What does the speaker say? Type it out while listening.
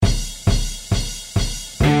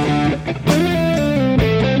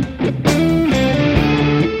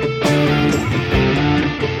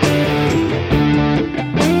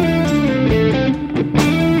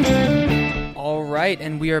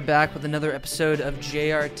we are back with another episode of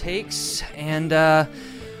JR Takes, and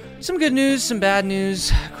some good news, some bad news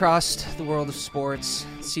across the world of sports.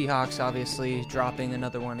 Seahawks obviously dropping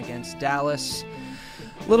another one against Dallas.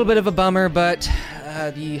 A little bit of a bummer, but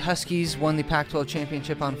the Huskies won the Pac12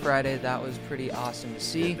 Championship on Friday. That was pretty awesome to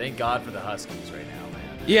see. Yeah, thank God for the Huskies right now,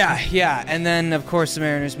 man. Yeah. And then, of course, the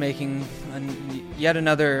Mariners making yet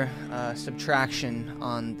another subtraction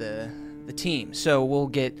on the team. So we'll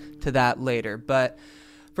get to that later. But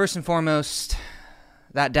first and foremost,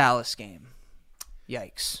 that Dallas game.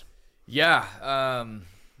 Yikes. Yeah.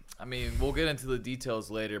 I mean, we'll get into the details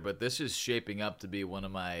later, but this is shaping up to be one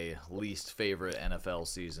of my least favorite NFL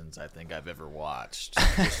seasons I think I've ever watched.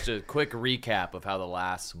 Just a quick recap of how the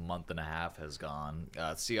last month and a half has gone.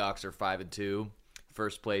 Seahawks are 5-2,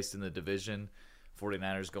 first place in the division.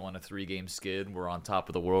 49ers go on a 3-game skid. We're on top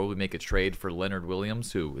of the world. We make a trade for Leonard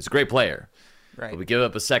Williams, who is a great player. Right. But we give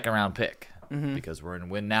up a second-round pick because we're in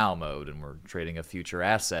win-now mode and we're trading a future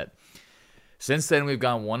asset. Since then, we've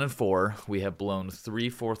gone 1-4. We have blown 3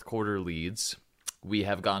 fourth-quarter leads. We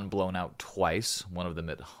have gotten blown out twice, one of them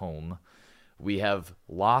at home. We have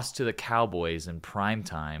lost to the Cowboys in prime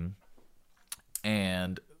time,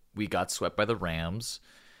 and we got swept by the Rams.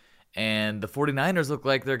 And the 49ers look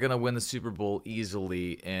like they're going to win the Super Bowl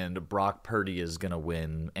easily, and Brock Purdy is going to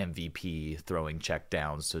win MVP throwing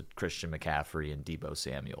checkdowns to Christian McCaffrey and Deebo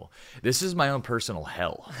Samuel. This is my own personal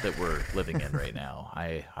hell that we're living in right now.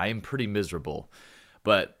 I am pretty miserable.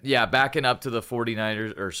 But, yeah, backing up to the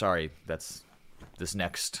 49ers, that's this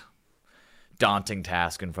next daunting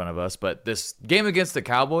task in front of us. But this game against the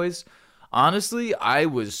Cowboys, honestly, I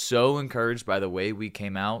was so encouraged by the way we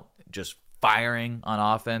came out, just firing on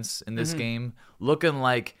offense in this game, looking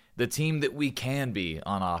like the team that we can be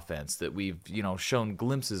on offense, that we've shown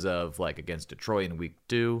glimpses of, like against Detroit in week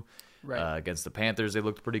 2, Right. Against the Panthers they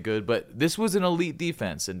looked pretty good, but this was an elite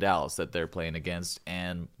defense in Dallas that they're playing against,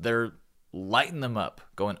 and they're lighting them up,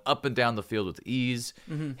 going up and down the field with ease,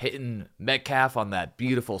 hitting Metcalf on that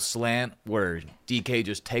beautiful slant where DK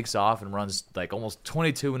just takes off and runs like almost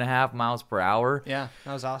 22.5 miles per hour. Yeah,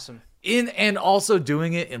 that was awesome. And also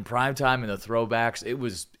doing it in prime time in the throwbacks, it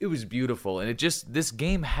was beautiful. And this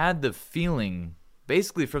game had the feeling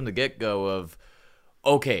basically from the get-go of,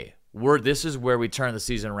 okay, this is where we turn the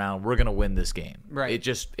season around. We're gonna win this game. Right.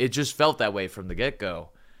 It just felt that way from the get-go.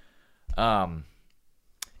 And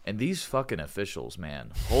these fucking officials,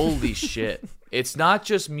 man, holy shit! It's not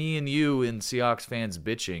just me and you and Seahawks fans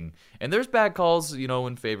bitching. And there's bad calls,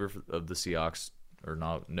 in favor of the Seahawks, or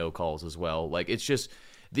no calls as well. Like, it's just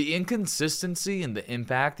the inconsistency and the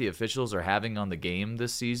impact the officials are having on the game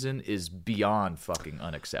this season is beyond fucking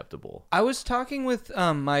unacceptable. I was talking with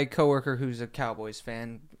my coworker who's a Cowboys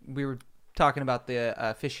fan. We were talking about the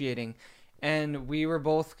officiating, and we were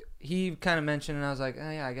both, he kind of mentioned, and I was like, oh,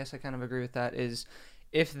 yeah, I guess I kind of agree with that, is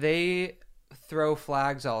if they throw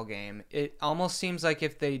flags all game, it almost seems like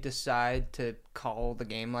if they decide to call the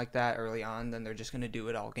game like that early on, then they're just going to do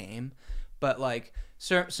it all game. But, like,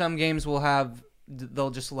 some games they'll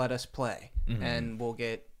just let us play, and we'll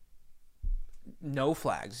get no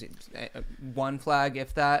flags, one flag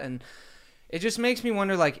if that, and it just makes me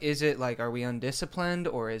wonder, like, is it like, are we undisciplined,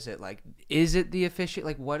 or is it the official,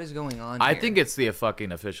 like, what is going on here? I think it's the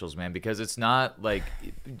fucking officials, man, because it's not like,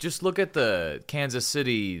 just look at the Kansas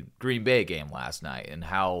City Green Bay game last night and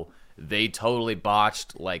how they totally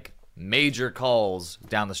botched like major calls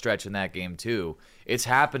down the stretch in that game too. It's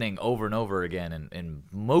happening over and over again in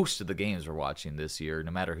most of the games we're watching this year,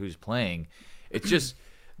 no matter who's playing. It's just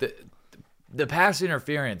the pass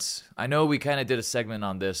interference. I know we kind of did a segment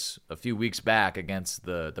on this a few weeks back against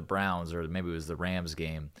the Browns, or maybe it was the Rams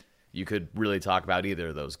game. You could really talk about either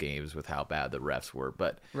of those games with how bad the refs were.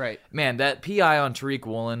 But, right, man, that PI on Tariq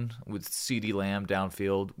Woolen with CeeDee Lamb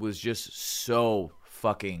downfield was just so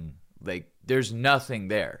fucking, like, there's nothing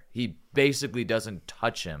there. He basically doesn't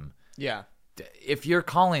touch him. Yeah. If you're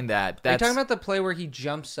calling that, that's... Are you talking about the play where he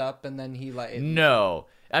jumps up and then he like... No.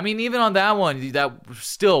 I mean, even on that one, that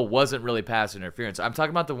still wasn't really pass interference. I'm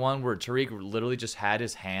talking about the one where Tariq literally just had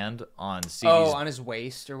his hand on CeeDee's... Oh, on his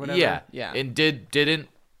waist or whatever? Yeah. And didn't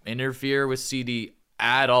interfere with CeeDee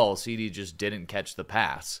at all. CeeDee just didn't catch the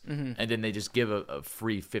pass. And then they just give a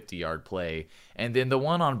free 50-yard play. And then the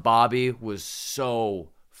one on Bobby was so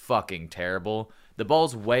fucking terrible. The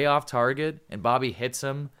ball's way off target, and Bobby hits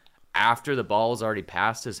him after the ball has already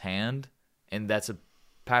passed his hand, and that's a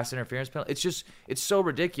pass interference penalty. It's so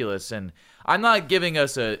ridiculous, and I'm not giving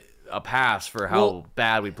us a pass for how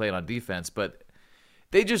bad we played on defense, but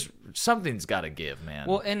something's got to give, man.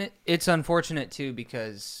 Well, and it's unfortunate too,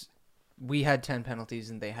 because we had 10 penalties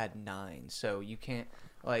and they had 9, so you can't,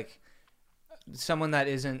 like, someone that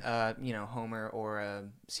isn't a Homer or a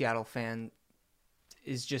Seattle fan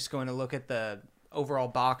is just going to look at the overall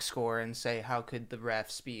box score and say, how could the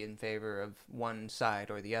refs be in favor of one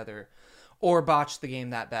side or the other, or botch the game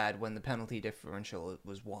that bad when the penalty differential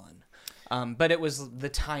was 1. But it was the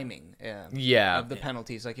timing of the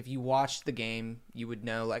penalties. Like, if you watched the game, you would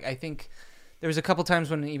know. Like, I think there was a couple times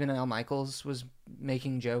when even Al Michaels was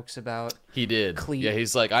making jokes about he did. Cleat. Yeah,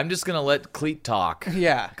 he's like, I'm just going to let Cleat talk.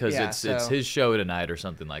 Yeah. Because it's his show tonight or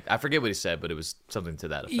something like that. I forget what he said, but it was something to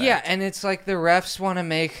that effect. Yeah, and it's like the refs want to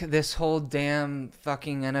make this whole damn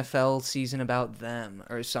fucking NFL season about them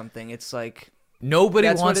or something. It's like...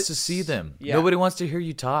 Nobody wants to see them. Yeah. Nobody wants to hear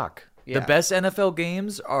you talk. Yeah. The best NFL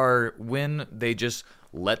games are when they just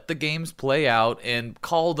let the games play out and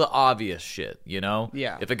call the obvious shit,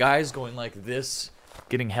 Yeah. If a guy's going like this,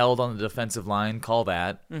 getting held on the defensive line, call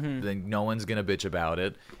that. Mm-hmm. Then no one's going to bitch about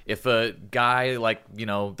it. If a guy like,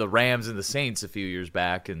 the Rams and the Saints a few years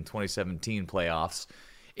back in 2017 playoffs,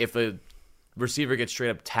 if a receiver gets straight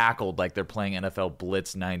up tackled like they're playing NFL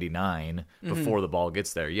Blitz 99 before the ball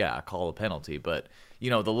gets there, yeah, call a penalty. But,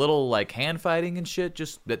 the little like hand fighting and shit,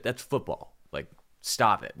 just that's football. Like,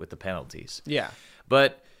 stop it with the penalties. Yeah.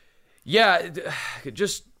 But, yeah,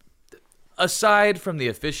 just aside from the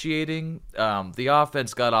officiating, the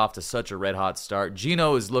offense got off to such a red-hot start.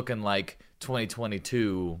 Geno is looking like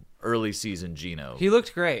 2022 early season Geno. He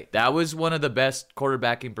looked great. That was one of the best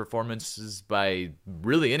quarterbacking performances by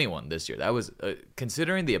really anyone this year. That was,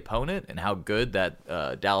 considering the opponent and how good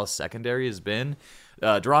that Dallas secondary has been,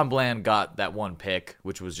 Deron Bland got that one pick,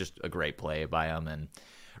 which was just a great play by him. And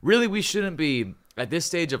really, we shouldn't be, at this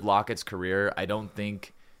stage of Lockett's career, I don't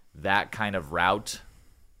think that kind of route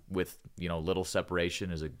with, little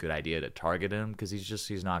separation is a good idea to target him, because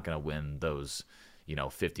he's not going to win those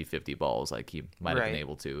 50-50 balls like he might have been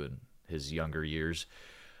able to in his younger years.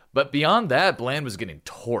 But beyond that, Bland was getting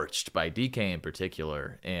torched by DK in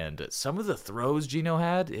particular. And some of the throws Geno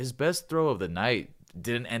had, his best throw of the night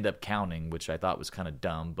didn't end up counting, which I thought was kind of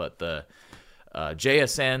dumb. But the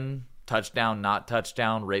JSN touchdown, not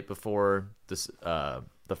touchdown, right before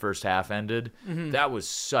the first half ended, that was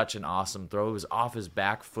such an awesome throw. It was off his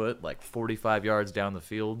back foot, like 45 yards down the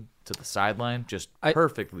field to the sideline. Just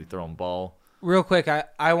perfectly thrown ball. Real quick,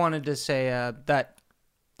 I wanted to say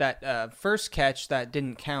that first catch that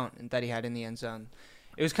didn't count that he had in the end zone,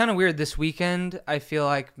 it was kind of weird. This weekend, I feel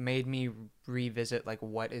like, made me revisit like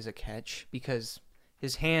what is a catch, because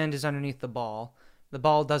his hand is underneath the ball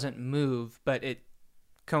doesn't move, but it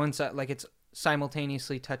coincides, like it's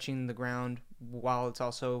simultaneously touching the ground while it's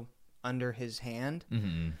also under his hand.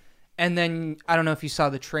 Mm-hmm. And then, I don't know if you saw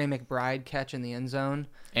the Trey McBride catch in the end zone.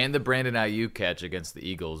 And the Brandon Ayuk catch against the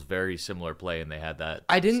Eagles. Very similar play, and they had that.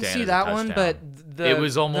 I didn't see that one, but it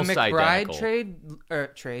was almost the McBride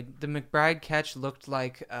identical. The McBride catch looked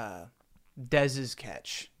like Dez's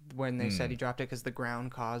catch when they said he dropped it because the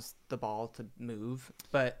ground caused the ball to move.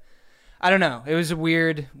 But I don't know. It was a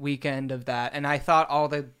weird weekend of that. And I thought all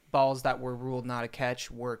the balls that were ruled not a catch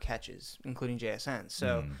were catches, including JSN.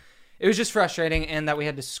 So... It was just frustrating, and that we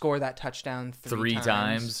had to score that touchdown three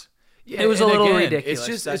times. Yeah, it was a little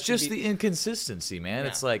ridiculous. It's just the inconsistency, man. Yeah.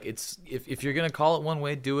 It's like if you're gonna call it one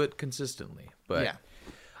way, do it consistently. But yeah.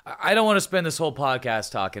 I don't want to spend this whole podcast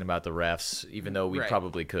talking about the refs, even though we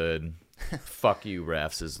probably could. Fuck you,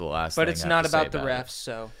 refs is the last. But thing it's I not have to say about the refs, it.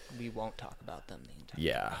 so we won't talk about them the entire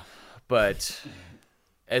Yeah, but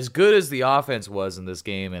as good as the offense was in this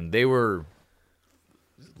game, and they were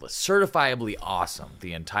certifiably awesome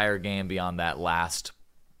the entire game beyond that last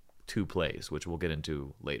 2 plays, which we'll get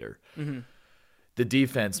into later. Mm-hmm. The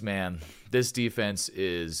defense, man, this defense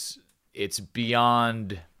it's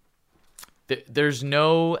beyond. There's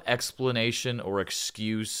no explanation or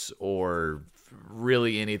excuse or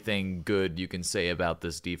really anything good you can say about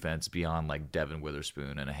this defense beyond like Devin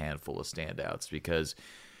Witherspoon and a handful of standouts, because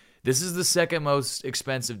this is the second most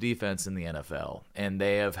expensive defense in the NFL, and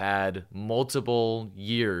they have had multiple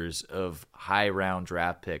years of high round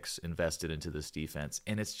draft picks invested into this defense,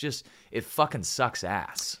 and it fucking sucks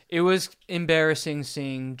ass. It was embarrassing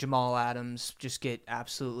seeing Jamal Adams just get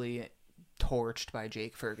absolutely torched by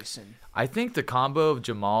Jake Ferguson. I think the combo of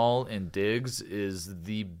Jamal and Diggs is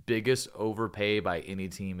the biggest overpay by any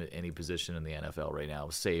team at any position in the NFL right now,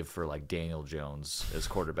 save for like Daniel Jones as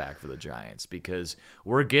quarterback for the Giants, because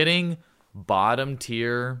we're getting bottom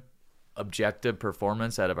tier objective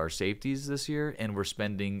performance out of our safeties this year, and we're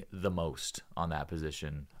spending the most on that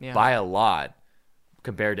position by a lot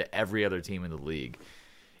compared to every other team in the league.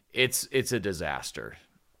 It's a disaster.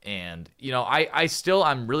 And,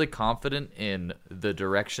 I'm really confident in the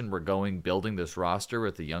direction we're going building this roster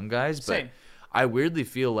with the young guys. But Same. I weirdly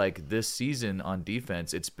feel like this season on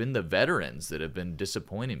defense, it's been the veterans that have been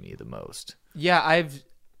disappointing me the most. Yeah,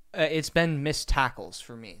 it's been missed tackles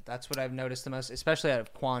for me. That's what I've noticed the most, especially out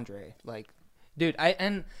of Quandre. Like, dude,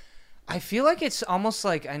 I feel like it's almost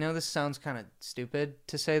like, I know this sounds kind of stupid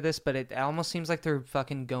to say this, but it almost seems like they're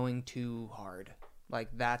fucking going too hard. Like,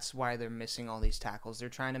 that's why they're missing all these tackles. They're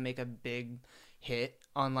trying to make a big hit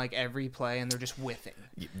on, like, every play, and they're just whiffing.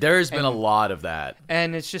 There's been a lot of that.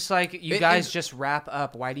 And it's just like, you guys just wrap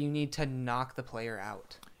up. Why do you need to knock the player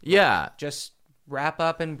out? Yeah. Like, just wrap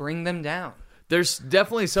up and bring them down. There's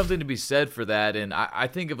definitely something to be said for that, and I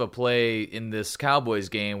think of a play in this Cowboys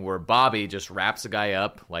game where Bobby just wraps a guy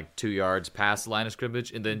up like 2 yards past the line of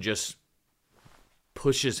scrimmage and then just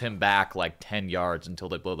pushes him back like 10 yards until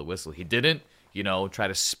they blow the whistle. He didn't, try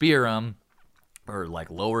to spear him or like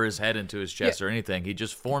lower his head into his chest or anything. He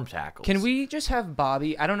just form tackles. Can we just have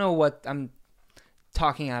Bobby? I don't know what I'm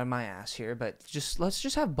talking out of my ass here, but let's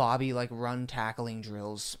just have Bobby like run tackling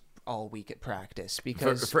drills all week at practice,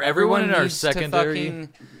 because for everyone in our secondary,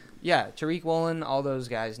 Tariq Woolen, all those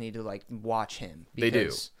guys need to like watch him. They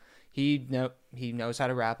do. He knows how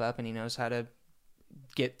to wrap up, and he knows how to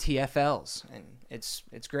get TFLs, and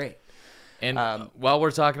it's great. And while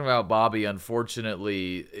we're talking about Bobby,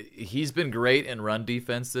 unfortunately, he's been great in run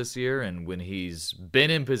defense this year, and when he's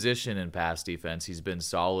been in position in pass defense, he's been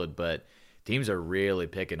solid, but teams are really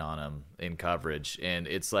picking on him in coverage. And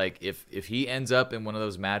it's like if he ends up in one of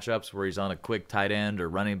those matchups where he's on a quick tight end or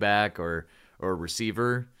running back or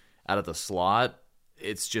receiver out of the slot,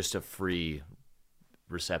 it's just a free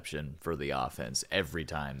reception for the offense every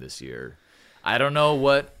time this year. I don't know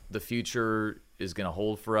what the future is going to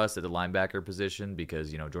hold for us at the linebacker position,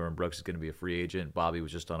 because, Jordan Brooks is going to be a free agent. Bobby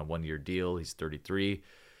was just on a 1-year deal. He's 33.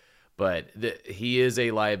 But he is a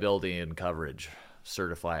liability in coverage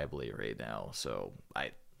certifiably right now, so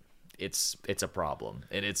it's a problem,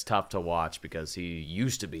 and it's tough to watch because he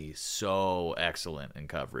used to be so excellent in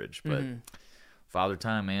coverage, but Father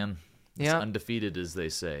Time, man, it's undefeated, as they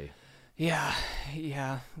say. Yeah.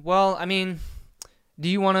 Well, I mean, do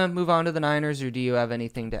you want to move on to the Niners, or do you have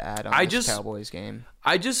anything to add on this Cowboys game?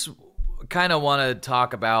 I just kind of want to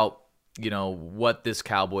talk about what this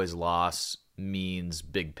Cowboys loss means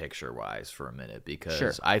big picture wise for a minute,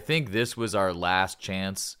 because I think this was our last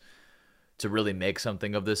chance to really make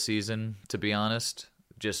something of this season, to be honest.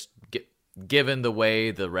 Just given the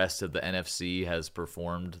way the rest of the NFC has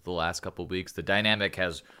performed the last couple of weeks, the dynamic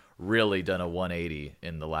has really done a 180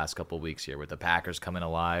 in the last couple of weeks here, with the Packers coming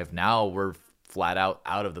alive. Now we're flat out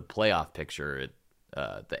of the playoff picture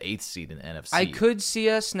at the 8th seed in the NFC. I could see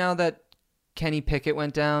us, now that Kenny Pickett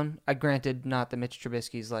went down. Granted, not that Mitch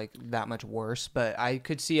Trubisky's like that much worse, but I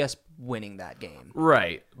could see us winning that game.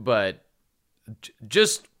 Right, but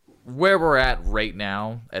just where we're at right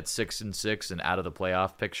now at 6-6 and out of the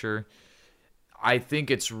playoff picture, I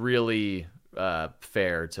think it's really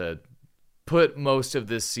fair to put most of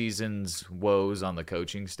this season's woes on the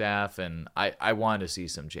coaching staff, and I want to see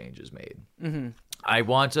some changes made. Mm-hmm. I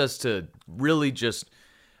want us to really just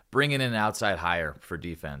bring in an outside hire for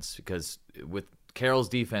defense, because with Carroll's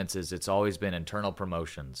defenses, it's always been internal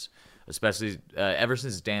promotions, especially ever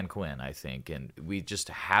since Dan Quinn, I think, and we just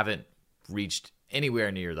haven't reached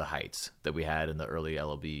anywhere near the heights that we had in the early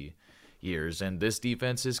LOB years, and this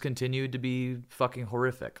defense has continued to be fucking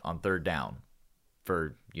horrific on third down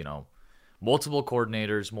for, multiple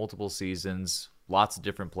coordinators, multiple seasons, lots of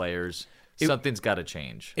different players. Something's got to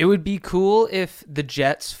change. It would be cool if the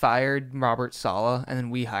Jets fired Robert Saleh and then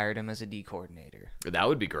we hired him as a D coordinator. That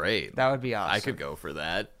would be great. That would be awesome. I could go for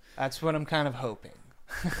that. That's what I'm kind of hoping.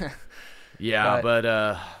 Yeah,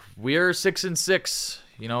 but we are 6-6.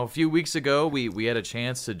 A few weeks ago, we had a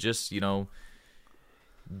chance to just,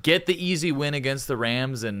 get the easy win against the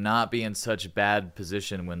Rams and not be in such bad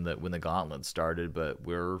position when the gauntlet started. But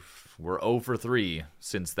we're 0 for 3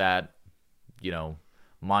 since that,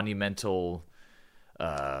 monumental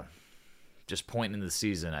just point in the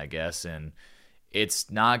season, I guess. And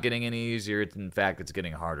it's not getting any easier. In fact, it's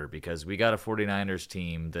getting harder, because we got a 49ers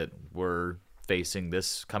team that we're facing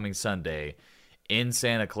this coming Sunday in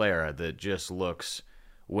Santa Clara that just looks,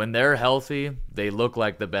 when they're healthy, they look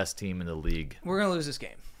like the best team in the league. We're going to lose this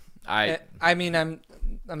game. I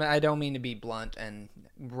don't mean to be blunt and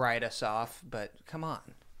write us off, but come on.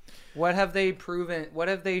 What have they proven? What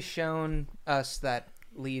have they shown us that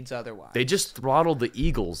leads otherwise? They just throttled the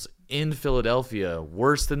Eagles in Philadelphia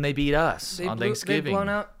worse than they beat us on Thanksgiving.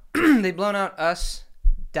 They've blown out us,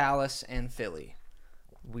 Dallas, and Philly.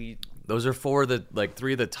 Those are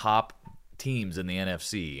three of the top teams in the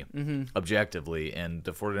NFC objectively, and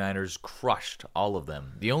the 49ers crushed all of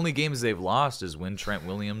them. The only games they've lost is when Trent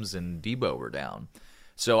Williams and Debo were down.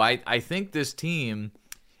 So I think this team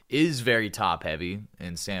is very top heavy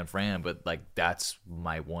in San Fran, but like that's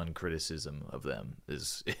my one criticism of them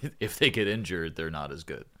is if they get injured, they're not as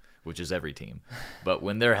good, which is every team. But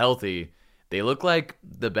when they're healthy, they look like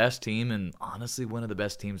the best team, and honestly one of the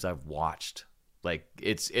best teams I've watched. Like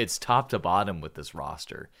it's top to bottom with this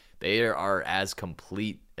roster. They are as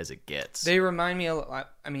complete as it gets. They remind me a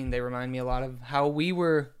lot of how we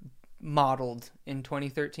were modeled in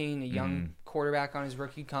 2013, a young quarterback on his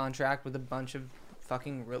rookie contract with a bunch of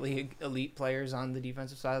fucking really elite players on the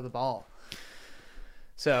defensive side of the ball.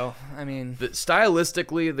 So, I mean,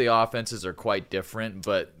 stylistically the offenses are quite different,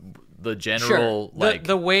 but the general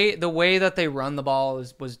the way that they run the ball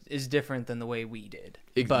is different than the way we did.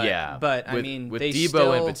 But I mean, with they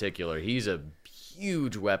Debo in particular, he's a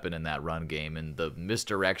huge weapon in that run game, and the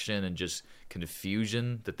misdirection and just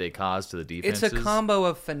confusion that they cause to the defenses. It's a combo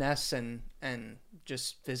of finesse and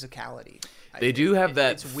just physicality. They do have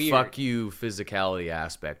that fuck you physicality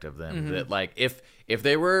aspect of them. That like if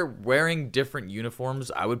they were wearing different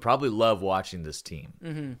uniforms, I would probably love watching this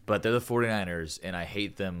team. But they're the 49ers, and I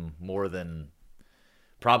hate them more than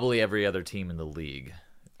probably every other team in the league.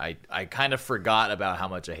 I kind of forgot about how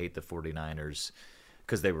much I hate the 49ers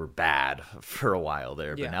because they were bad for a while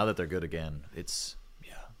there. But now that they're good again, it's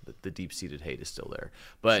the deep-seated hate is still there.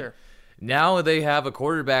 But now they have a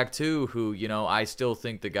quarterback too who, I still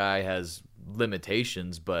think the guy has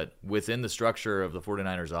limitations, but within the structure of the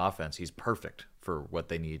 49ers offense, he's perfect for what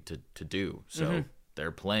they need to do. So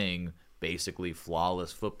they're playing basically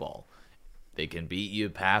flawless football. They can beat you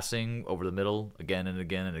passing over the middle again and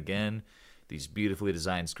again and again. These beautifully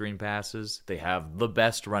designed screen passes. They have the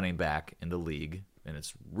best running back in the league, and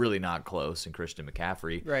it's really not close in Christian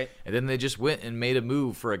McCaffrey. Right. And then they just went and made a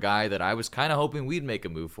move for a guy that I was kind of hoping we'd make a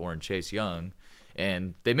move for in Chase Young.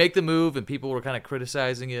 And they make the move, and people were kind of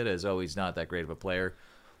criticizing it as, he's not that great of a player.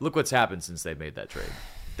 Look what's happened since they made that trade.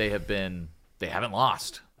 They haven't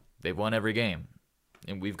lost. They've won every game,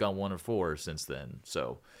 and we've gone 1-4 since then.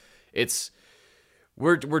 So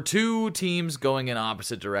we're two teams going in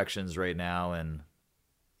opposite directions right now, and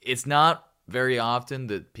it's not very often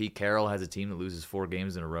that Pete Carroll has a team that loses 4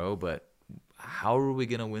 games in a row, but how are we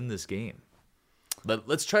going to win this game?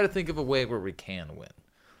 Let's try to think of a way where we can win.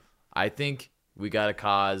 I think we got to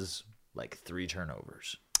cause like 3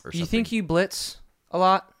 turnovers or something. You think you blitz a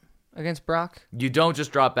lot against Brock? You don't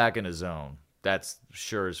just drop back in a zone. That's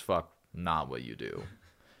sure as fuck not what you do,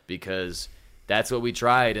 because that's what we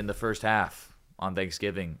tried in the first half on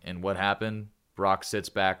Thanksgiving. And what happened? Brock sits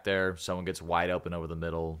back there. Someone gets wide open over the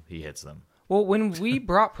middle. He hits them. Well, when we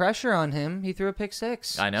brought pressure on him, he threw a pick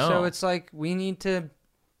 6. I know. So it's like we need to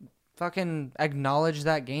fucking acknowledge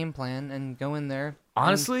that game plan and go in there.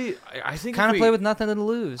 Honestly, I think kind of play with nothing to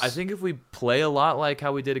lose. I think if we play a lot like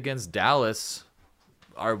how we did against Dallas,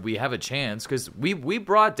 we have a chance, because we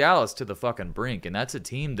brought Dallas to the fucking brink, and that's a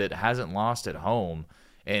team that hasn't lost at home.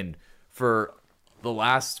 And for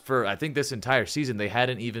I think this entire season, they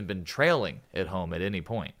hadn't even been trailing at home at any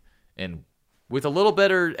point. And with a little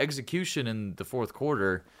better execution in the fourth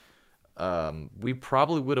quarter, we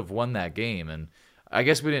probably would have won that game. And I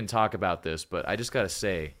guess we didn't talk about this, but I just got to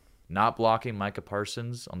say, not blocking Micah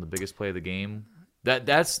Parsons on the biggest play of the game,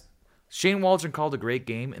 that's Shane Waldron called a great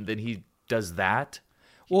game, and then he does that.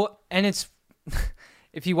 Well, and it's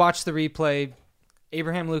if you watch the replay,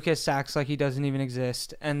 Abraham Lucas sacks like he doesn't even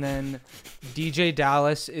exist, and then DJ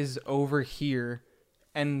Dallas is over here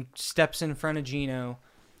and steps in front of Geno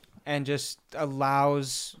and just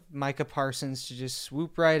allows Micah Parsons to just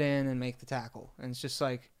swoop right in and make the tackle. And it's just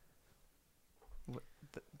like,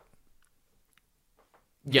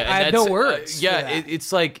 yeah, I have no words.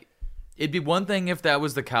 It's like, it'd be one thing if that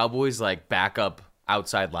was the Cowboys' like backup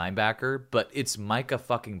outside linebacker, but it's Micah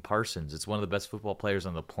fucking Parsons. It's one of the best football players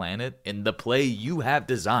on the planet, and the play you have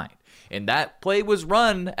designed. And that play was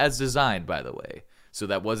run as designed, by the way. So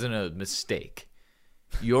that wasn't a mistake.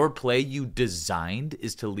 Your play you designed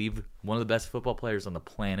is to leave one of the best football players on the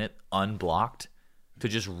planet unblocked to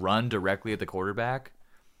just run directly at the quarterback.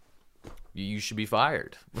 You should be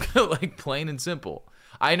fired. Like, plain and simple.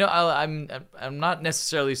 I know I'm not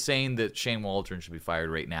necessarily saying that Shane Waldron should be fired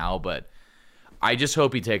right now, but I just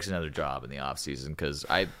hope he takes another job in the offseason, because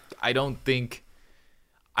I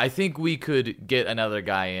think we could get another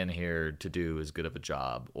guy in here to do as good of a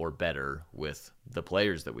job or better with the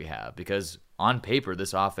players that we have, because on paper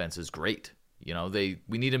this offense is great.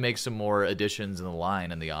 We need to make some more additions in the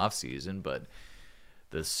line in the offseason, but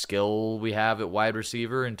The skill we have at wide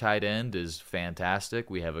receiver and tight end is fantastic.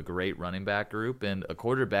 We have a great running back group and a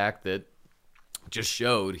quarterback that just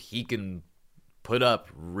showed he can put up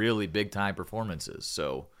really big-time performances.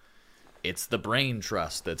 So it's the brain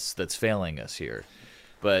trust that's failing us here.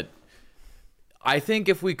 But I think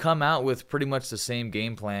if we come out with pretty much the same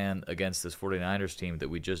game plan against this 49ers team that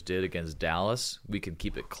we just did against Dallas, we can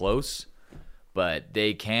keep it close. But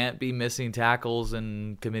they can't be missing tackles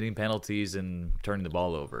and committing penalties and turning the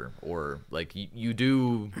ball over. Or, like, you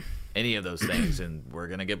do any of those things, and we're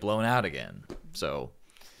going to get blown out again. So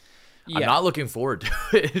I'm not looking forward to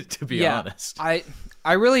it, to be honest. I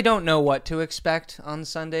really don't know what to expect on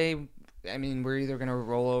Sunday. I mean, we're either going to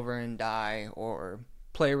roll over and die or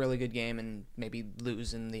play a really good game and maybe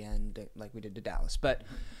lose in the end like we did to Dallas. But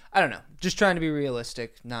I don't know. Just trying to be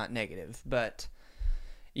realistic, not negative. But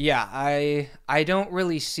yeah, I don't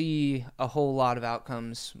really see a whole lot of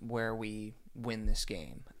outcomes where we win this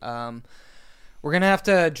game. We're going to have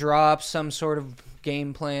to draw up some sort of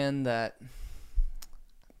game plan that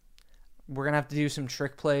we're going to have to do some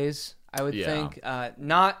trick plays, I would think.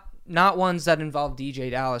 Not ones that involve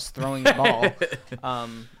DJ Dallas throwing the ball.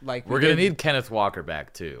 We're going to need Kenneth Walker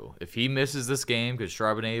back, too. If he misses this game because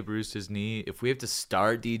Charbonnet bruised his knee, if we have to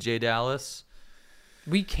start DJ Dallas,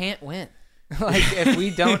 we can't win. If we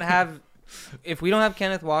don't have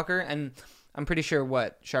Kenneth Walker, and I'm pretty sure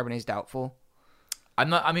Charbonnet's doubtful.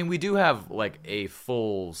 We do have like a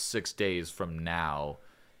full 6 days from now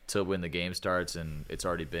to when the game starts, and it's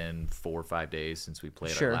already been 4 or 5 days since we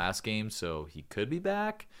played our last game, so he could be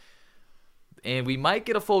back. And we might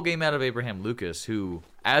get a full game out of Abraham Lucas, who,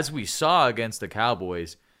 as we saw against the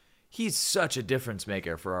Cowboys, he's such a difference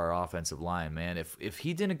maker for our offensive line, man. If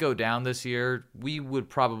he didn't go down this year, we would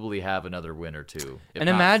probably have another win or two. And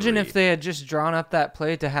imagine if they had just drawn up that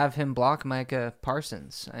play to have him block Micah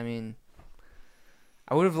Parsons. I mean,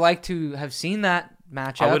 I would have liked to have seen that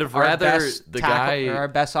matchup. I would have rather our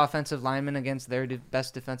best offensive lineman against their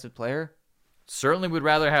best defensive player. Certainly would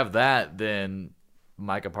rather have that than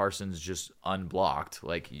Micah Parsons just unblocked.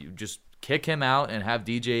 Like, you just kick him out and have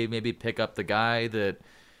DJ maybe pick up the guy that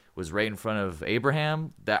was right in front of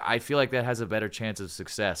Abraham. That I feel like that has a better chance of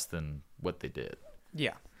success than what they did.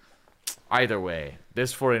 Yeah. Either way,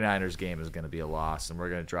 this 49ers game is going to be a loss, and we're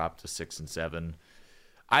going to drop to 6-7.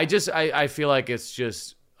 I feel like it's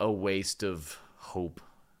just a waste of hope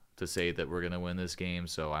to say that we're going to win this game,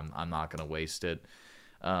 so I'm not going to waste it.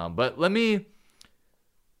 But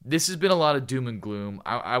this has been a lot of doom and gloom.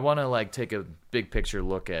 I want to take a big picture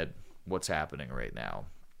look at what's happening right now.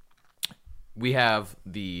 We have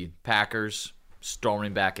the Packers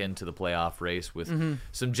storming back into the playoff race with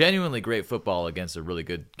some genuinely great football against a really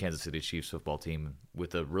good Kansas City Chiefs football team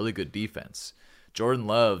with a really good defense. Jordan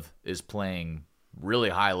Love is playing really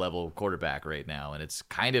high-level quarterback right now, and it's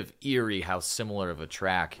kind of eerie how similar of a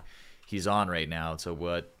track he's on right now to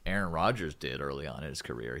what Aaron Rodgers did early on in his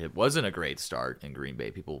career. It wasn't a great start in Green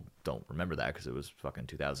Bay. People don't remember that because it was fucking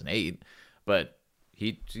 2008, but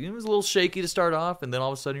he was a little shaky to start off, and then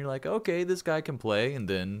all of a sudden you're like, okay, this guy can play, and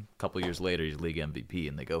then a couple years later he's league MVP,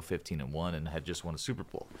 and they go 15-1 and had just won a Super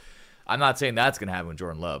Bowl. I'm not saying that's going to happen with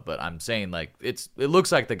Jordan Love, but I'm saying it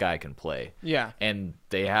looks like the guy can play. Yeah. And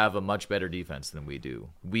they have a much better defense than we do.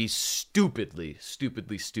 We stupidly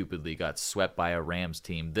got swept by a Rams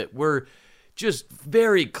team that were just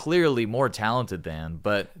very clearly more talented than,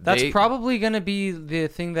 but that's probably going to be the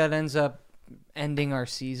thing that ends up ending our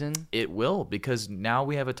season. It will, because now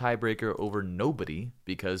we have a tiebreaker over nobody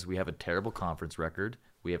because we have a terrible conference record,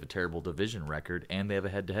 we have a terrible division record, and they have a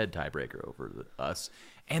head-to-head tiebreaker over us,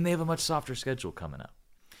 and they have a much softer schedule coming up.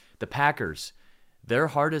 The Packers, their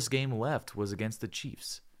hardest game left was against the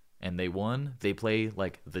Chiefs, and they won. They play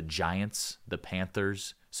like the Giants, the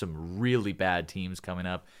Panthers, some really bad teams coming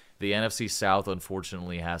up. The NFC South,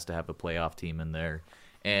 unfortunately, has to have a playoff team in there.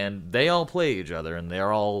 And they all play each other, and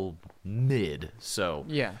they're all mid. So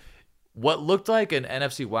yeah, what looked like an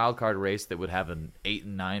NFC wildcard race that would have an 8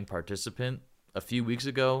 and 9 participant a few weeks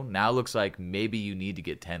ago now looks like maybe you need to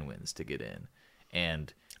get 10 wins to get in.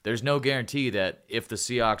 And there's no guarantee that if the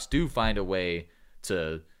Seahawks do find a way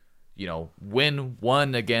to, win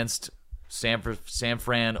one against San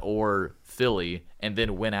Fran or Philly and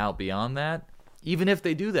then win out beyond that, even if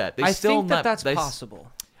they do that, I think that's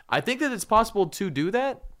possible. I think that it's possible to do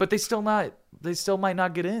that, but they still might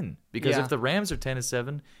not get in because if the Rams are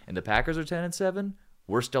 10-7 and the Packers are 10-7,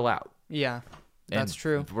 we're still out. Yeah, that's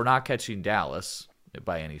true. We're not catching Dallas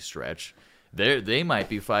by any stretch. They might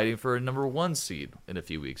be fighting for a number 1 seed in a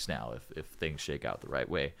few weeks now if things shake out the right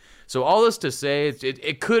way. So all this to say,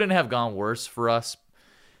 it couldn't have gone worse for us.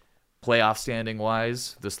 playoff standing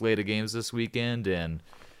wise, the slate of games this weekend. And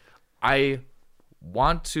I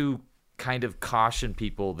want to kind of caution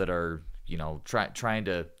people that are, trying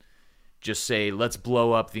to just say, let's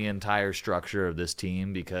blow up the entire structure of this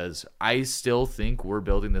team, because I still think we're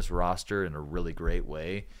building this roster in a really great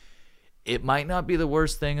way. It might not be the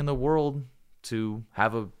worst thing in the world to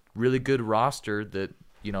have a really good roster that,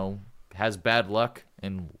 has bad luck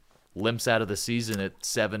and limps out of the season at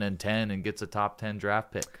 7-10 and gets a top 10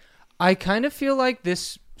 draft pick. I kind of feel like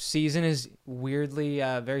this season is weirdly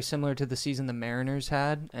very similar to the season the Mariners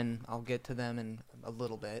had, and I'll get to them in a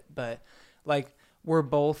little bit. But we're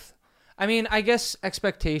both. I mean, I guess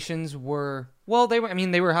expectations were they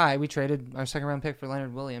were high. We traded our second round pick for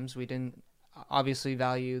Leonard Williams. We didn't obviously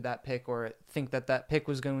value that pick or think that pick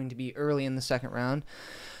was going to be early in the second round.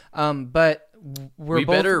 But we're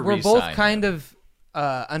both kind of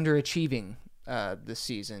underachieving this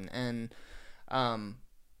season, and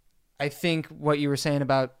I think what you were saying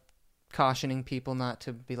about cautioning people not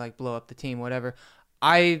to be blow up the team, whatever.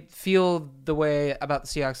 I feel the way about the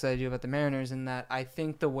Seahawks that I do about the Mariners, in that I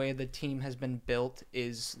think the way the team has been built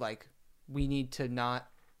is we need to not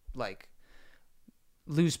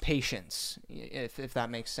lose patience, if that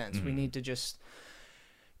makes sense. We need to just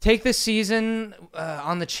take this season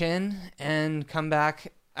on the chin and come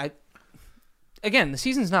back. Again, the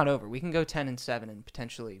season's not over. We can go 10-7 and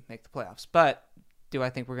potentially make the playoffs. But do I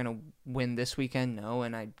think we're going to win this weekend? No,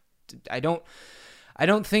 and I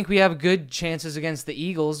don't think we have good chances against the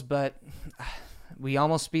Eagles, but we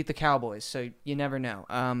almost beat the Cowboys, so you never know.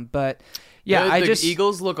 But yeah, the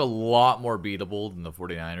Eagles look a lot more beatable than the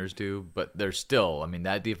 49ers do, but they're still,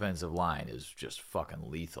 that defensive line is just fucking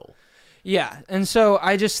lethal. Yeah, and so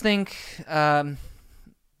I just think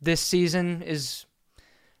this season is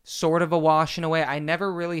sort of a wash in a way. I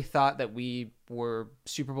never really thought that we were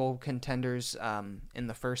Super Bowl contenders in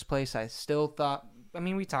the first place. I still thought,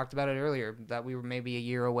 we talked about it earlier, that we were maybe a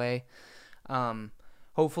year away.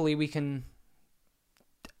 Hopefully we can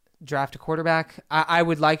draft a quarterback. I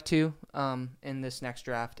would like to in this next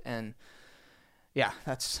draft. And yeah,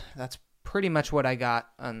 that's pretty much what I got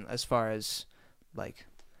as far as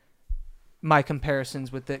my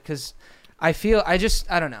comparisons with it. Because I feel, I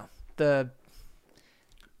don't know.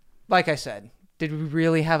 Like I said, did we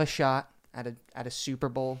really have a shot at a Super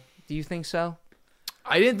Bowl? Do you think so?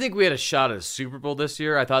 I didn't think we had a shot at a Super Bowl this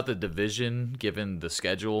year. I thought the division, given the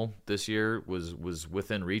schedule this year, was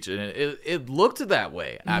within reach, and it looked that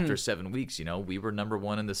way after 7 weeks. We were number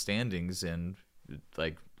one in the standings, and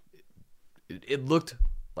it looked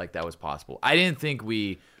like that was possible. I didn't think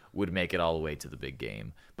we would make it all the way to the big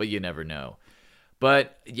game, but you never know.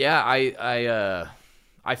 But yeah,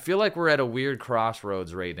 I feel like we're at a weird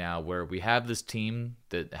crossroads right now where we have this team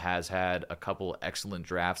that has had a couple excellent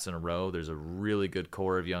drafts in a row. There's a really good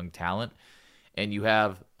core of young talent. And you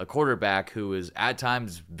have a quarterback who is at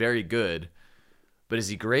times very good. But is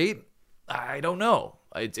he great? I don't know.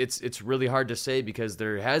 It's really hard to say because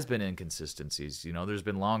there has been inconsistencies. There's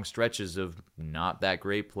been long stretches of not that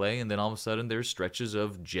great play. And then all of a sudden there's stretches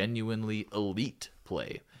of genuinely elite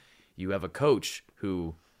play. You have a coach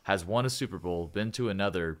who has won a Super Bowl, been to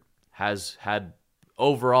another, has had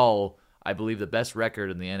overall, I believe, the best record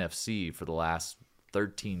in the NFC for the last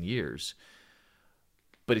 13 years.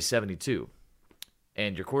 But he's 72,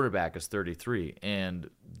 and your quarterback is 33. And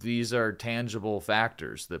these are tangible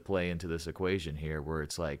factors that play into this equation here where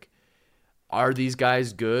it's are these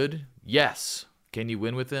guys good? Yes. Can you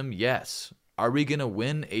win with them? Yes. Are we going to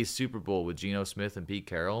win a Super Bowl with Geno Smith and Pete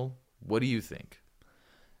Carroll? What do you think?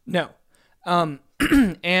 No.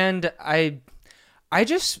 And I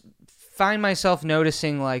just find myself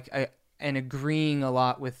noticing and agreeing a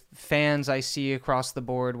lot with fans I see across the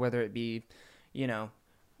board, whether it be,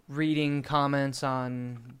 reading comments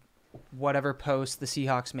on whatever post the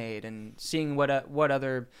Seahawks made and seeing what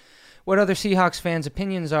other Seahawks fans'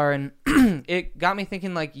 opinions are, and it got me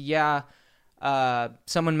thinking.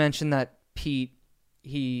 Someone mentioned that Pete,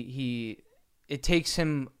 it takes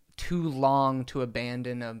him too long to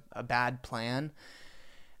abandon a bad plan.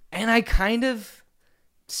 And I kind of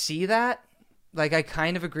see that. I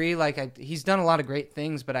kind of agree. He's done a lot of great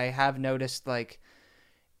things, but I have noticed the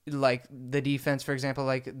defense, for example,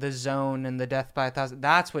 the zone and the death by 1,000.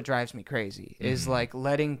 That's what drives me crazy. Mm-hmm. Is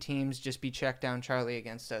letting teams just be checked down Charlie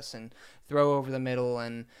against us and throw over the middle,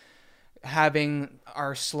 and having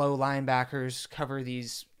our slow linebackers cover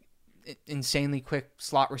these insanely quick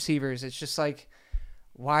slot receivers. It's just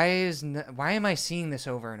why am I seeing this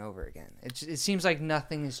over and over again? It seems like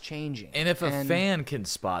nothing is changing. And if a fan can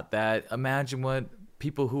spot that, imagine what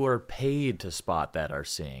people who are paid to spot that are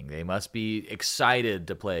seeing. They must be excited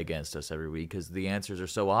to play against us every week because the answers are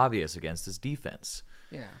so obvious against this defense.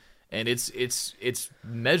 Yeah. And it's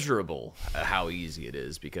measurable how easy it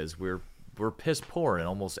is because we're piss poor in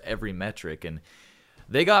almost every metric. And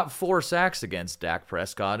they got 4 sacks against Dak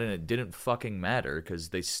Prescott, and it didn't fucking matter because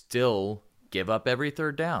they still give up every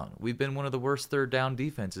third down. We've been one of the worst third down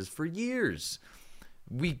defenses for years.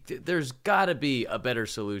 There's got to be a better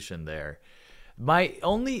solution there. My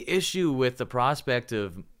only issue with the prospect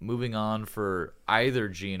of moving on for either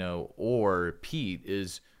Geno or Pete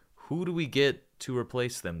is who do we get to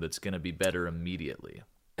replace them that's going to be better immediately?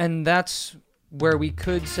 And that's where we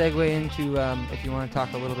could segue into, if you want to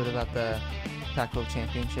talk a little bit about the Pac12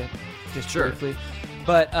 Championship, just briefly.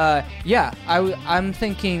 But, I'm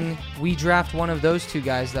thinking we draft one of those 2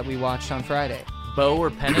 guys that we watched on Friday. Bo or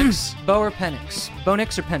Penix? Bo or Penix. Bo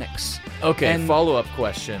Nix or Penix. Okay, follow-up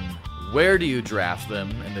question. Where do you draft them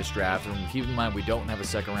in this draft? And keep in mind, we don't have a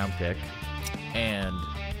second-round pick. And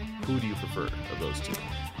who do you prefer of those 2?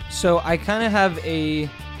 So I kind of had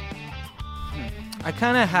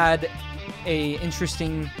a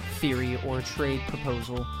interesting theory or trade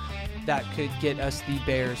proposal that could get us the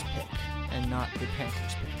Bears pick and not the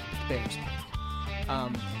Panthers pick, the Bears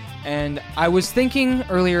pick. And I was thinking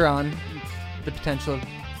earlier on the potential of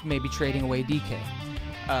maybe trading away DK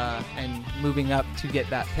and moving up to get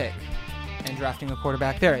that pick and drafting a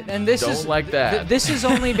quarterback there. And this is like that. This is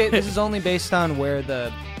only based on where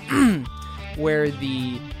the where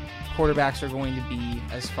the quarterbacks are going to be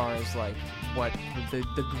as far as like what the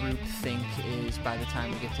group think is by the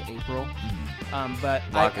time we get to April. But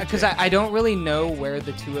because I don't really know where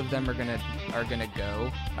the 2 of them are gonna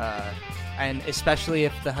go, and especially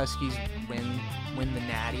if the Huskies win the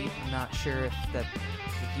Natty, I'm not sure if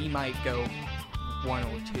he might go 1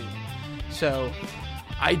 or 2. So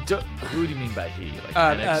I don't. Who do you mean by he?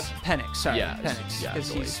 Like Penix? Penix, sorry, yeah, Penix,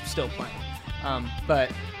 because he's still playing.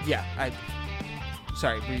 But yeah,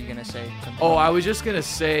 sorry, were you gonna say something? Oh, I was just gonna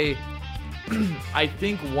say, I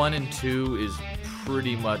think 1 and 2 is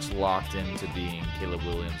pretty much locked into being Caleb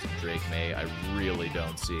Williams and Drake May. I really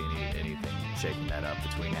don't see anything shaking that up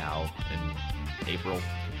between now and April.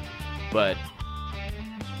 But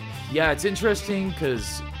yeah, it's interesting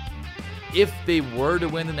because if they were to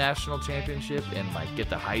win the national championship and like get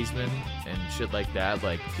the Heisman and shit like that,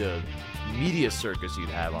 like the media circus you'd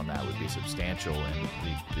have on that would be substantial and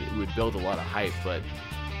it would build a lot of hype. But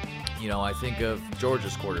I think of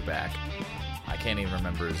Georgia's quarterback. I can't even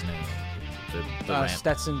remember his name.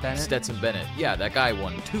 Stetson Bennett. Stetson Bennett. Yeah, that guy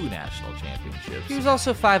won 2 national championships. He was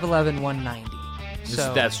also 5'11", 190.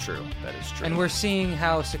 So, that's true. That is true. And we're seeing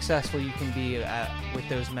how successful you can be with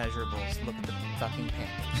those measurables. Look at the fucking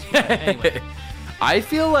Panthers. Anyway. I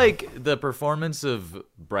feel like the performance of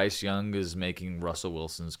Bryce Young is making Russell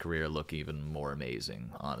Wilson's career look even more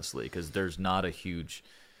amazing, honestly, because there's not a huge...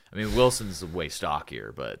 I mean, Wilson's way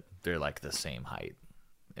stockier, but they're like the same height.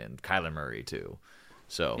 And Kyler Murray, too.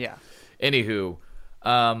 So, yeah. Anywho,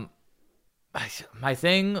 my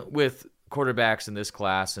thing with quarterbacks in this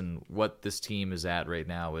class and what this team is at right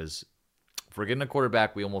now is if we're getting a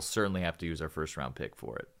quarterback, we almost certainly have to use our first-round pick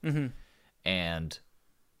for it. Mm-hmm. And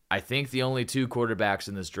I think the only 2 quarterbacks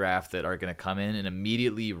in this draft that are going to come in and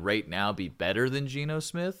immediately right now be better than Geno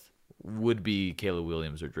Smith would be Caleb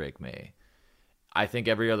Williams or Drake May. I think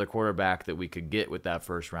every other quarterback that we could get with that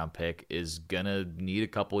first-round pick is going to need a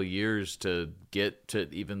couple of years to get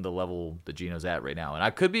to even the level that Geno's at right now. And I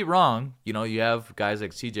could be wrong. You have guys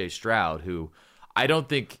like C.J. Stroud, who I don't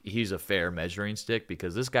think he's a fair measuring stick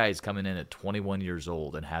because this guy is coming in at 21 years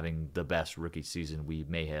old and having the best rookie season we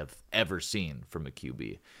may have ever seen from a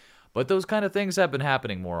QB. But those kind of things have been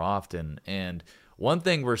happening more often. And one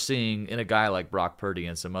thing we're seeing in a guy like Brock Purdy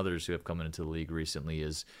and some others who have come into the league recently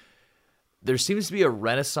is there seems to be a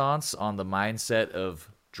renaissance on the mindset of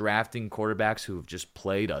drafting quarterbacks who have just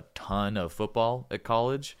played a ton of football at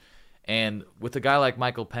college. And with a guy like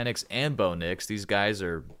Michael Penix and Bo Nix, these guys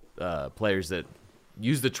are players that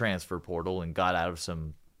used the transfer portal and got out of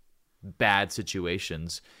some bad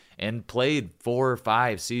situations and played 4 or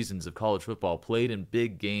 5 seasons of college football, played in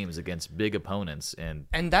big games against big opponents. And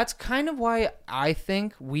that's kind of why I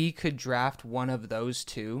think we could draft one of those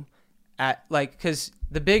 2 because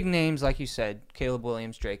the big names, like you said, Caleb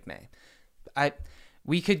Williams, Drake May,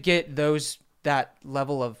 we could get that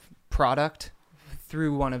level of product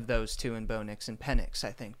through one of those 2 in Bo Nix and Penix,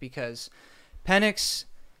 I think, because Penix,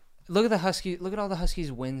 look at all the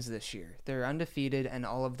Huskies wins this year. They're undefeated, and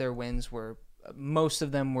all of their wins most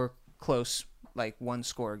of them were close, like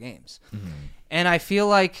 1-score games. Mm-hmm. And I feel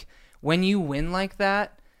like when you win like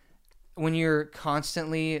that, when you're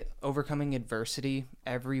constantly overcoming adversity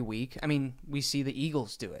every week, I mean, we see the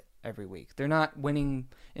Eagles do it every week. They're not winning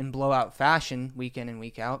in blowout fashion week in and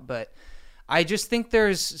week out, but I just think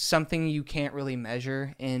there's something you can't really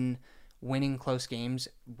measure in winning close games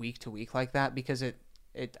week to week like that, because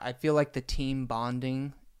I feel like the team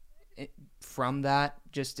bonding from that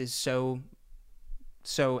just is so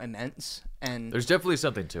immense, and there's definitely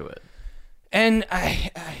something to it. And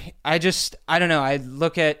I don't know. I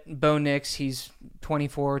look at Bo Nix. He's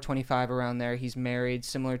 24, 25, around there. He's married,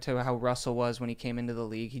 similar to how Russell was when he came into the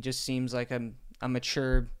league. He just seems like a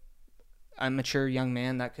mature young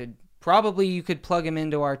man that you could plug him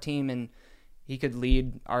into our team and he could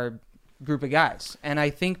lead our group of guys. And I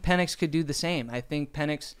think Penix could do the same. I think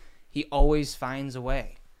Penix, he always finds a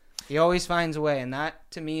way. He always finds a way. And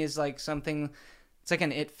that, to me, is like something, it's like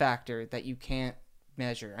an it factor that you can't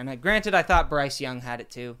measure. And granted, I thought Bryce Young had it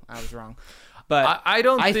too. I was wrong. But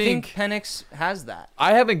I think Penix has that.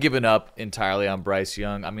 I haven't given up entirely on Bryce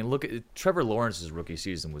Young. I mean, look at Trevor Lawrence's rookie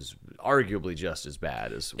season was arguably just as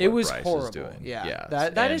bad as what Bryce horrible. is doing. Yeah.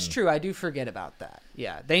 That is true. I do forget about that.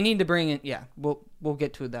 Yeah. They need to bring in, we'll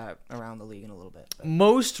get to that around the league in a little bit. But.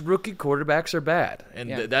 Most rookie quarterbacks are bad. And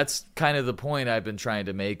that's kind of the point I've been trying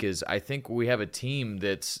to make is I think we have a team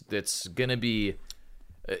that's going to be,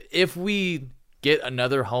 if we get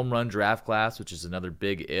another home run draft class, which is another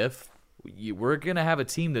big if, we're going to have a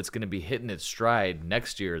team that's going to be hitting its stride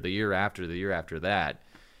next year, the year after that.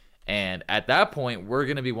 And at that point, we're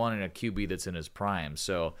going to be wanting a QB that's in his prime.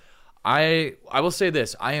 So I will say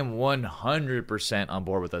this. I am 100% on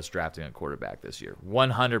board with us drafting a quarterback this year.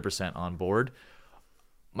 100% on board.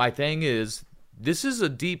 My thing is, this is a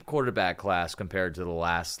deep quarterback class compared to the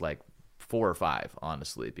last, 4 or 5,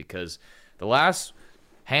 honestly, because the last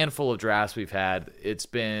handful of drafts we've had, it's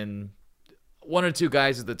been 1 or 2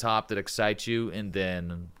 guys at the top that excite you, and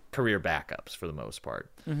then career backups for the most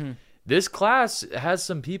part. Mm-hmm. This class has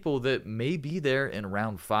some people that may be there in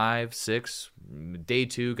round 5, 6, day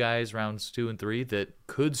 2 guys, rounds 2 and 3 that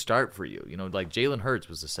could start for you. Like Jalen Hurts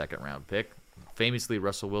was a second-round pick. Famously,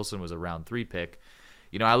 Russell Wilson was a round 3 pick.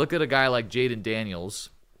 I look at a guy like Jaden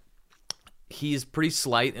Daniels. He's pretty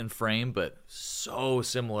slight in frame, but so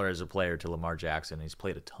similar as a player to Lamar Jackson. He's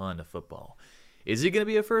played a ton of football. Is he going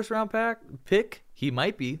to be a first-round pick? He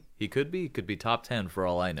might be. He could be. He could be top 10 for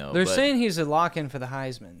all I know. They're saying he's a lock-in for the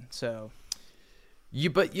Heisman, so.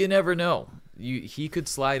 But you never know. He could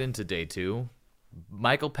slide into day 2.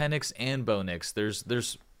 Michael Penix and Bo Nix,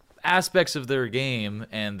 there's aspects of their game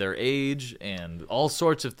and their age and all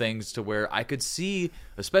sorts of things to where I could see,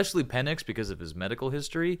 especially Penix because of his medical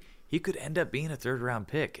history, he could end up being a third-round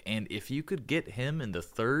pick. And if you could get him in the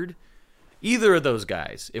third, either of those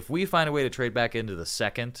guys, if we find a way to trade back into the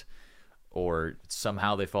second or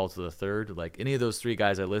somehow they fall to the third, like any of those 3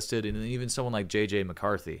 guys I listed, and even someone like J.J.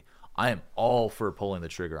 McCarthy, I am all for pulling the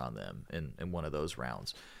trigger on them in one of those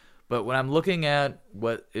rounds. But when I'm looking at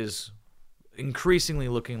what is increasingly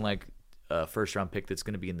looking like a first-round pick that's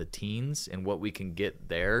going to be in the teens and what we can get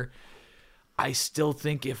there, I still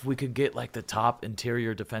think if we could get the top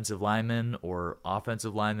interior defensive lineman or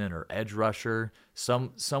offensive lineman or edge rusher,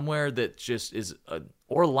 somewhere that just is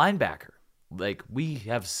or linebacker. We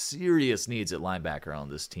have serious needs at linebacker on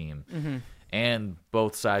this team. Mm-hmm. And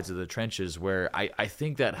both sides of the trenches, where I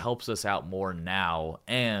think that helps us out more now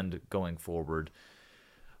and going forward.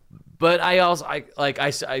 But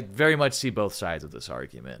I very much see both sides of this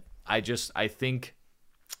argument. I think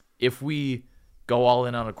if we go all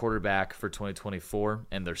in on a quarterback for 2024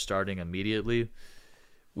 and they're starting immediately,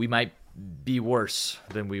 we might be worse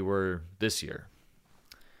than we were this year.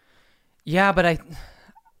 Yeah, but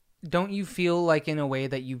don't you feel like in a way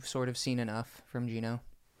that you've sort of seen enough from Gino?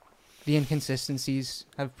 The inconsistencies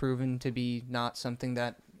have proven to be not something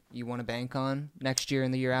that you want to bank on next year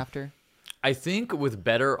and the year after? I think with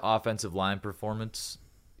better offensive line performance,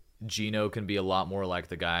 Gino can be a lot more like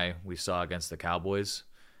the guy we saw against the Cowboys,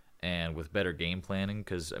 and with better game planning,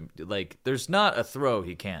 because there's not a throw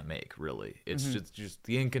he can't make, really. It's just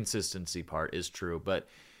the inconsistency part is true, but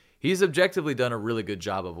he's objectively done a really good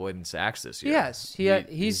job avoiding sacks this year. Yes,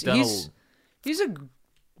 he's a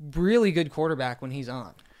really good quarterback when he's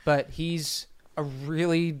on, but he's a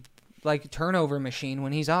really turnover machine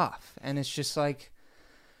when he's off, and it's just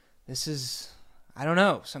this is, I don't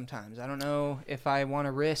know. Sometimes I don't know if I want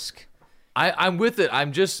to risk. I'm with it.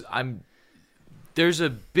 There's a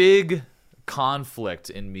big conflict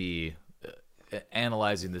in me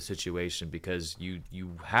analyzing the situation, because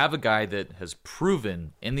you have a guy that has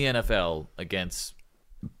proven in the NFL against,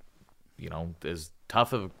 as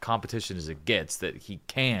tough of a competition as it gets, that he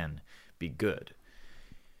can be good.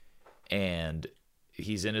 And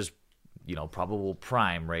he's in his probable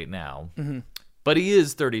prime right now. But he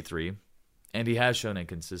is 33, and he has shown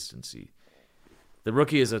inconsistency. The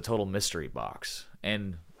rookie is a total mystery box,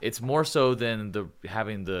 and it's more so than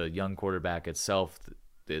having the young quarterback itself.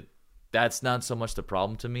 That's not so much the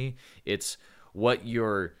problem to me. It's what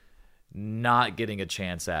you're not getting a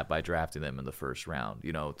chance at by drafting them in the first round,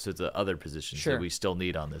 to the other positions that we still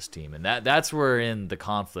need on this team. And that's wherein the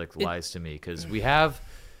conflict lies to me, because we have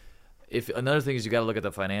 – another thing is you got to look at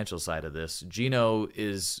the financial side of this. Geno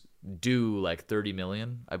is due like $30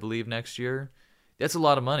 million, I believe, next year. That's a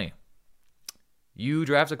lot of money. You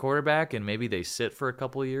draft a quarterback and maybe they sit for a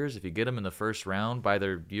couple of years. If you get them in the first round, by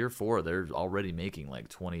their year 4, they're already making like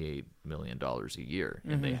 $28 million a year.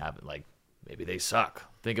 And they haven't, maybe they suck.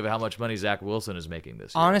 Think of how much money Zach Wilson is making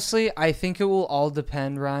this year. Honestly, I think it will all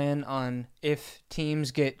depend, Ryan, on if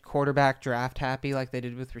teams get quarterback draft happy like they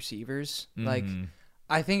did with receivers.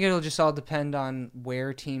 I think it'll just all depend on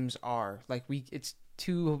where teams are. It's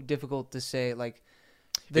too difficult to say.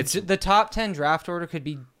 The top 10 draft order could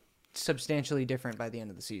be substantially different by the end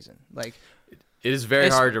of the season. It is very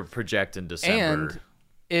hard to project in December. And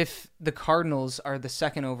if the Cardinals are the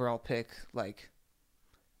second overall pick,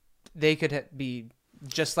 they could be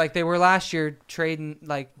just like they were last year, trading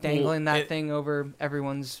dangling that thing over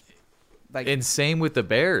everyone's. And same with the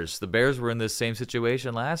Bears. The Bears were in this same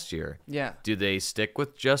situation last year. Yeah. Do they stick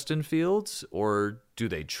with Justin Fields, or do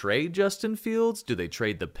they trade Justin Fields? Do they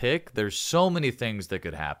trade the pick? There's so many things that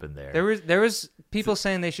could happen there. There was people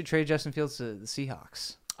saying they should trade Justin Fields to the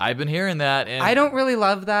Seahawks. I've been hearing that, and I don't really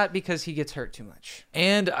love that because he gets hurt too much.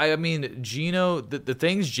 And I mean, Geno, the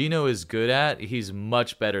things Geno is good at, he's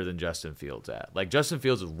much better than Justin Fields at. Justin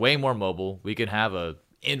Fields is way more mobile. We can have a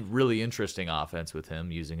really interesting offense with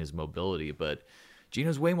him using his mobility, but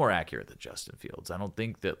Geno's way more accurate than Justin Fields. I don't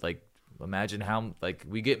think that imagine how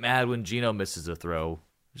we get mad when Geno misses a throw.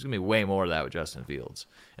 There's gonna be way more of that with Justin Fields,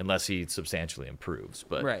 unless he substantially improves.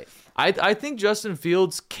 But right. I think Justin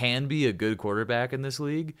Fields can be a good quarterback in this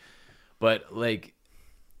league, but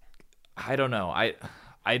I don't know.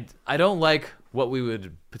 I don't like what we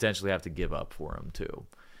would potentially have to give up for him too.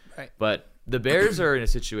 Right. But the Bears are in a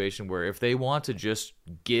situation where if they want to just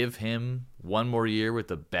give him one more year with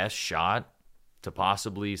the best shot to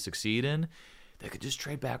possibly succeed in, they could just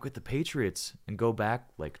trade back with the Patriots and go back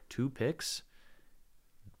 2 picks.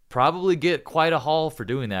 Probably get quite a haul for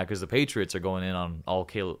doing that, because the Patriots are going in on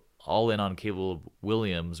all in on Caleb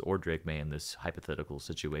Williams or Drake May in this hypothetical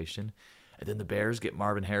situation. And then the Bears get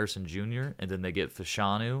Marvin Harrison Jr., and then they get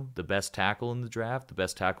Fashanu, the best tackle in the draft, the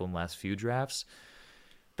best tackle in the last few drafts.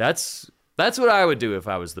 That's what I would do if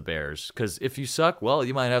I was the Bears, because if you suck, well,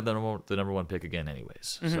 you might have the number 1 pick again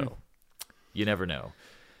anyways. So you never know.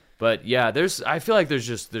 But yeah, I feel like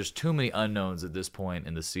there's too many unknowns at this point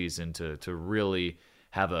in the season to really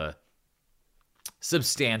have a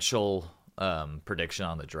substantial prediction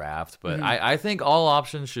on the draft. But I think all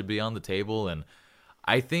options should be on the table, and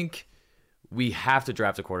I think we have to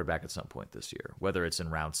draft a quarterback at some point this year, whether it's in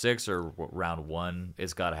round 6 or round 1.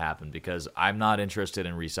 It's got to happen, because I'm not interested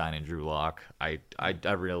in re-signing Drew Lock. I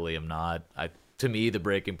really am not. To me, the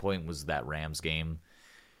breaking point was that Rams game.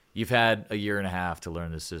 You've had a year and a half to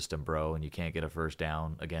learn the system, bro, and you can't get a first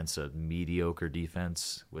down against a mediocre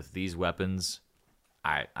defense with these weapons.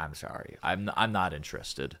 I'm sorry. I'm not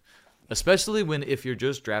interested, especially if you're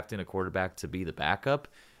just drafting a quarterback to be the backup.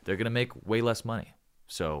 They're going to make way less money.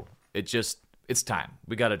 So it's time.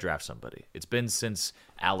 We got to draft somebody. It's been since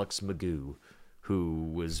Alex Magoo, who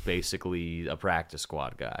was basically a practice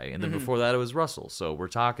squad guy. And then before that, it was Russell. So we're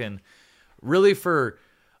talking really for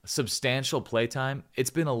substantial playtime. It's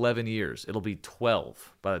been 11 years. It'll be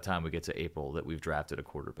 12 by the time we get to April that we've drafted a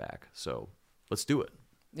quarterback. So let's do it.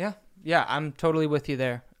 Yeah, I'm totally with you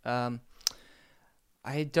there.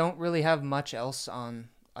 I don't really have much else on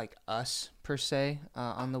us per se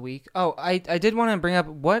on the week. Oh, I did want to bring up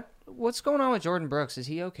what's going on with Jordan Brooks. Is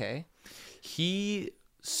he okay? He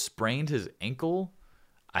sprained his ankle.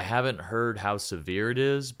 I haven't heard how severe it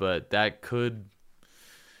is, but that could.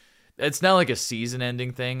 It's not like a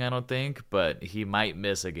season-ending thing, I don't think, but he might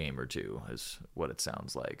miss a game or two, is what it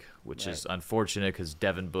sounds like, which is unfortunate because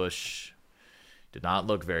Devin Bush did not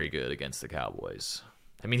look very good against the Cowboys.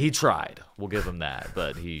 I mean, he tried. We'll give him that,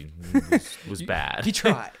 but he was bad. He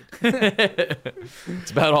tried.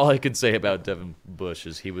 It's about all I can say about Devin Bush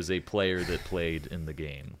is he was a player that played in the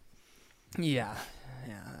game. Yeah,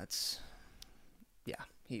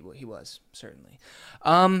 he was certainly.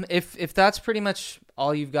 If that's pretty much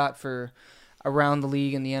all you've got for around the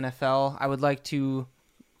league in the NFL, I would like to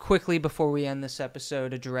quickly, before we end this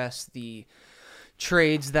episode, address the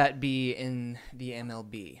trades that be in the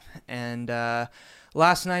MLB. And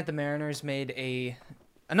last night the Mariners made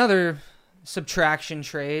another subtraction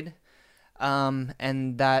trade,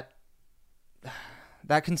 and that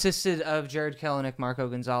consisted of Jared Kelenic, Marco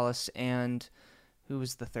Gonzalez, and who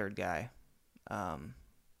was the third guy? I'm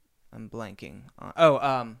blanking.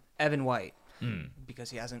 Evan White, because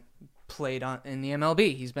he hasn't played in the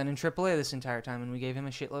MLB. He's been in AAA this entire time, and we gave him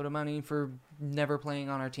a shitload of money for never playing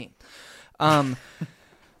on our team.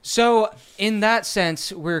 So in that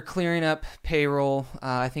sense, we're clearing up payroll.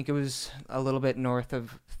 I think it was a little bit north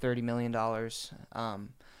of $30 million.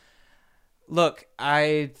 Look,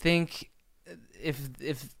 I think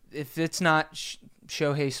if it's not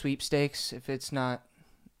Shohei sweepstakes, if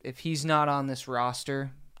he's not on this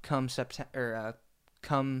roster come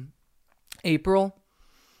come April,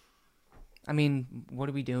 I mean, what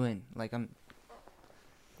are we doing? Like,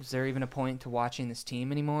 is there even a point to watching this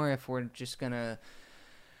team anymore if we're just gonna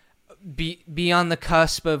be on the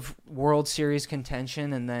cusp of World Series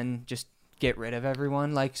contention and then just get rid of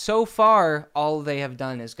everyone? Like, so far, all they have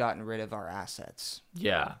done is gotten rid of our assets.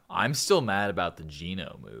 Yeah, I'm still mad about the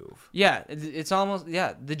Geno move. Yeah, it's almost,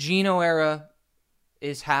 the Geno era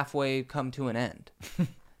is halfway come to an end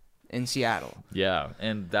in Seattle. Yeah,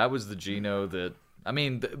 and that was the Geno that, I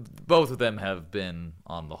mean, both of them have been,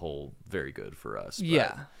 on the whole, very good for us. But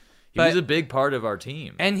yeah. He was a big part of our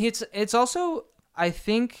team. And it's also, I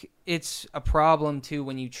think it's a problem, too,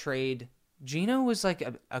 when you trade. Geno was like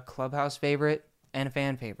a clubhouse favorite and a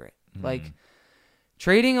fan favorite. Like,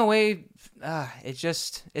 trading away, it's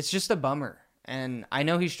just a bummer. And I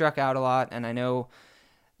know he struck out a lot, and I know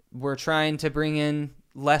we're trying to bring in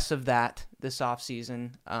less of that this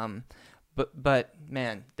offseason. But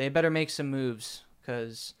man, they better make some moves,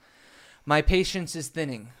 because my patience is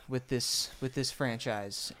thinning with this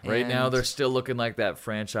franchise. Right now, they're still looking like that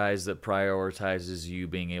franchise that prioritizes you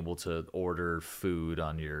being able to order food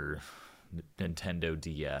on your Nintendo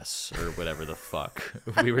DS or whatever the fuck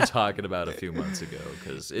we were talking about a few months ago,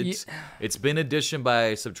 because it's been addition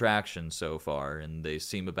by subtraction so far, and they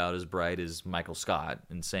seem about as bright as Michael Scott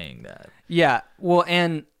in saying that. Yeah, well,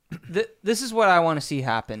 and this is what I want to see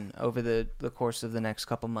happen over the course of the next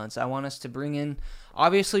couple months. I want us to bring in,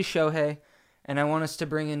 obviously, Shohei, and I want us to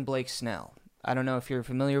bring in Blake Snell. I don't know if you're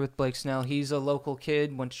familiar with Blake Snell. He's a local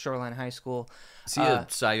kid, went to Shoreline High School. Is he a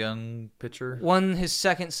Cy Young pitcher? Won his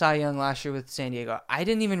second Cy Young last year with San Diego. I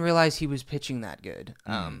didn't even realize he was pitching that good.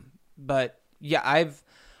 But, yeah, I've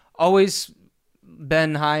always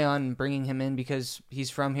been high on bringing him in because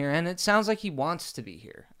he's from here, and it sounds like he wants to be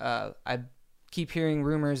here. I keep hearing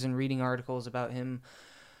rumors and reading articles about him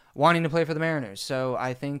wanting to play for the Mariners. So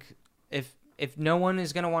I think if no one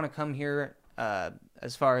is going to want to come here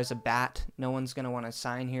as far as a bat, no one's going to want to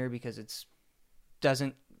sign here because it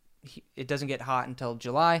doesn't get hot until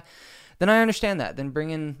July, then I understand that. Then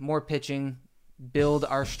bring in more pitching, build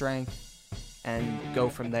our strength, and go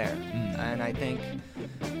from there. And I think,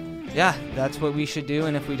 that's what we should do.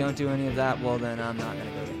 And if we don't do any of that, well, then I'm not going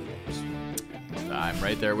to go to any games. I'm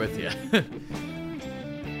right there with you.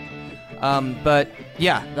 But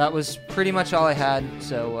yeah, that was pretty much all I had.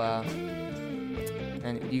 So,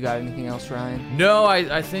 and you got anything else, Ryan? No,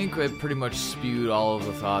 I think I pretty much spewed all of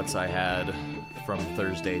the thoughts I had from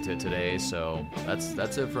Thursday to today. So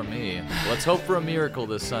that's it from me. Let's hope for a miracle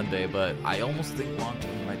this Sunday, but I almost think long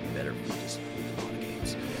term might be better if we just lose a lot of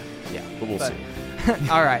games. Yeah, but we'll see.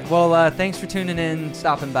 All right. Well, thanks for tuning in,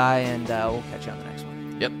 stopping by, and we'll catch you on the next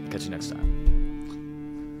one. Yep, catch you next time.